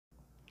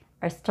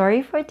Our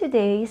story for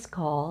today is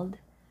called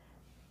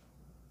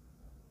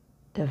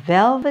The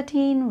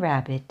Velveteen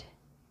Rabbit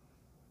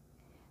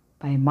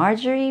by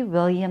Marjorie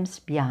Williams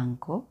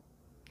Bianco,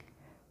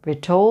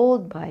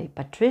 retold by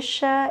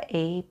Patricia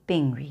A.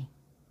 Pingree.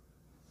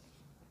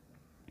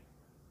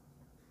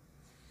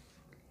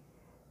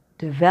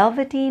 The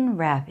Velveteen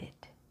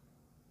Rabbit.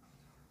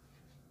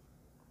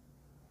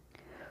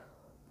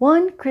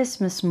 One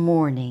Christmas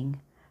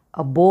morning,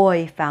 a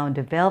boy found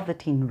a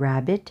velveteen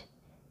rabbit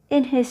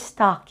in his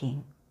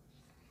stocking.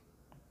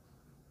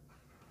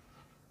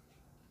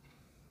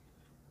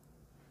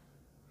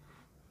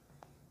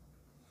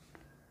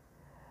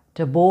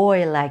 The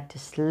boy liked to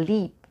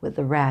sleep with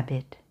the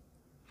rabbit.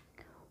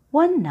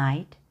 One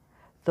night,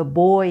 the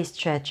boy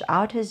stretched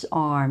out his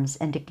arms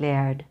and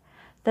declared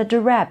that the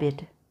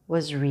rabbit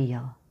was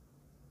real.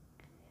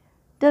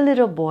 The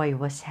little boy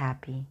was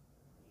happy.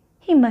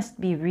 He must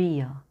be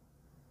real,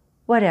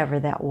 whatever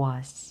that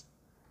was.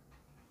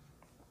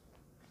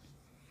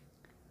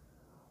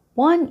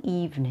 One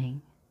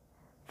evening,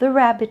 the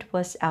rabbit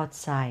was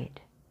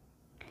outside.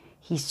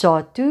 He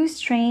saw two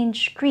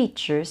strange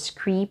creatures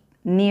creep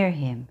near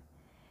him.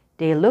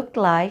 They looked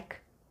like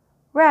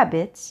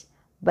rabbits,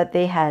 but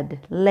they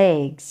had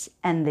legs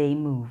and they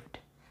moved.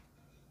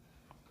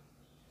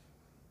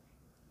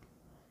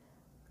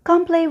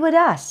 "Come play with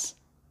us,"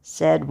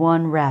 said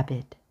one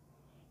rabbit.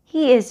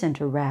 "He isn't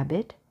a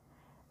rabbit,"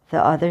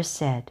 the other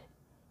said.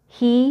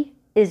 "He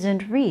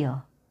isn't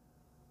real."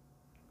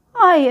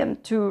 "I am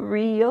too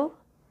real,"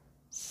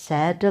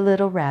 said the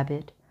little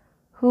rabbit,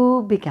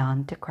 who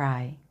began to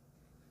cry.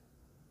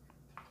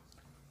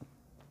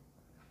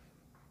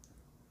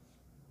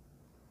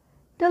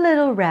 The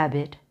little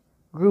rabbit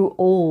grew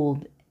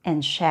old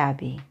and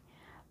shabby,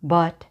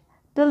 but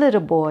the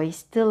little boy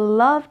still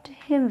loved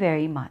him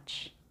very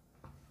much.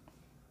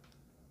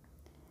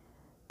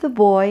 The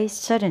boy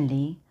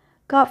suddenly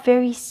got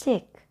very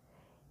sick.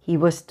 He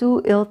was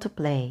too ill to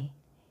play.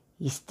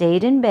 He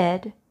stayed in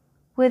bed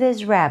with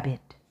his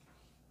rabbit.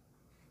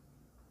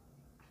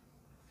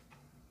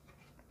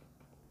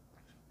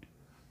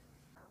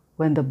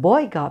 When the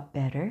boy got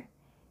better,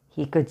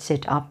 he could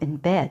sit up in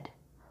bed.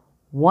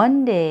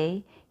 One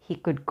day, he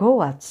could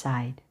go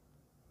outside.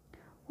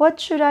 "What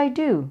should I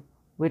do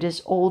with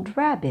this old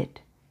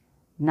rabbit?"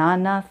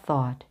 Nana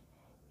thought.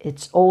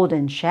 "It's old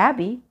and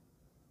shabby.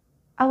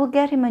 I will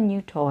get him a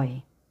new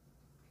toy."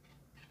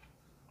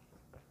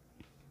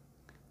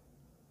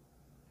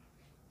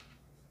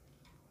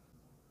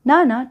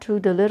 Nana threw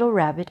the little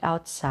rabbit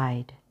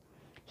outside.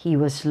 He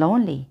was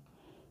lonely.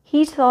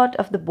 He thought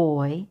of the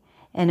boy,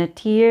 and a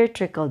tear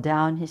trickled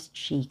down his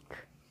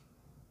cheek.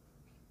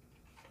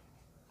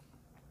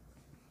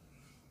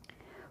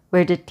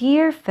 Where the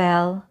tear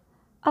fell,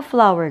 a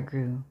flower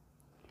grew.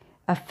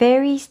 A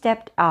fairy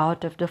stepped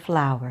out of the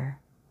flower.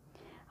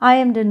 "I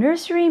am the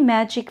nursery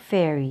magic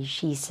fairy,"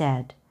 she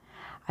said.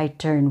 "I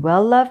turn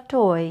well-loved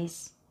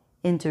toys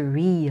into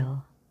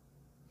real."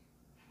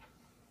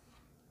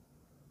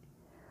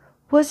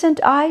 "Wasn't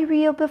I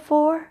real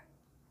before?"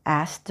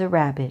 asked the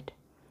rabbit.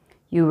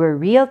 "You were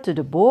real to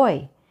the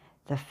boy,"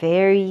 the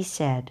fairy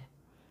said.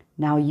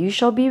 "Now you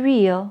shall be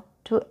real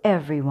to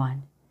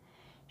everyone."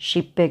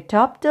 She picked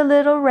up the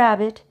little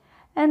rabbit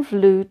and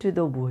flew to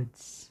the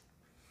woods.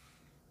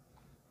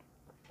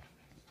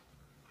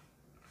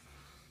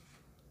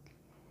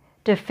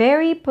 The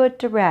fairy put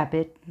the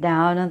rabbit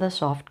down on the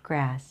soft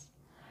grass.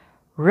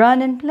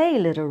 "Run and play,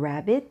 little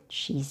rabbit,"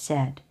 she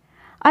said.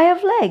 "I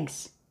have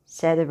legs,"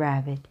 said the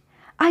rabbit.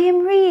 "I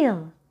am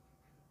real."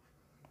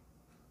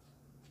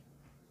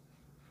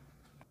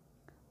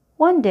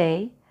 One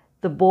day,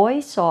 the boy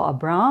saw a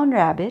brown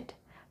rabbit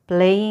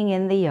playing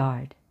in the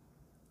yard.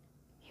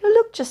 "You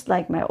look just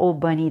like my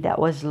old bunny that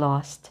was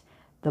lost,"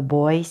 the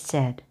boy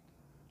said.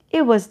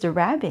 It was the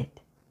rabbit.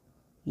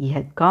 He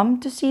had come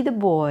to see the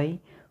boy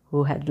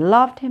who had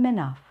loved him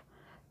enough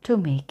to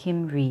make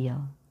him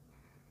real.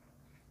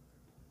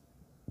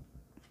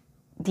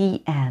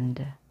 The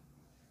end.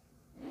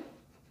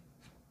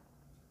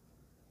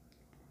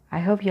 I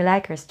hope you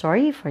like our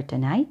story for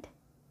tonight.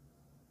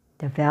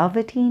 The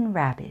Velveteen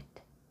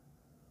Rabbit.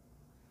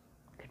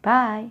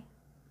 Goodbye.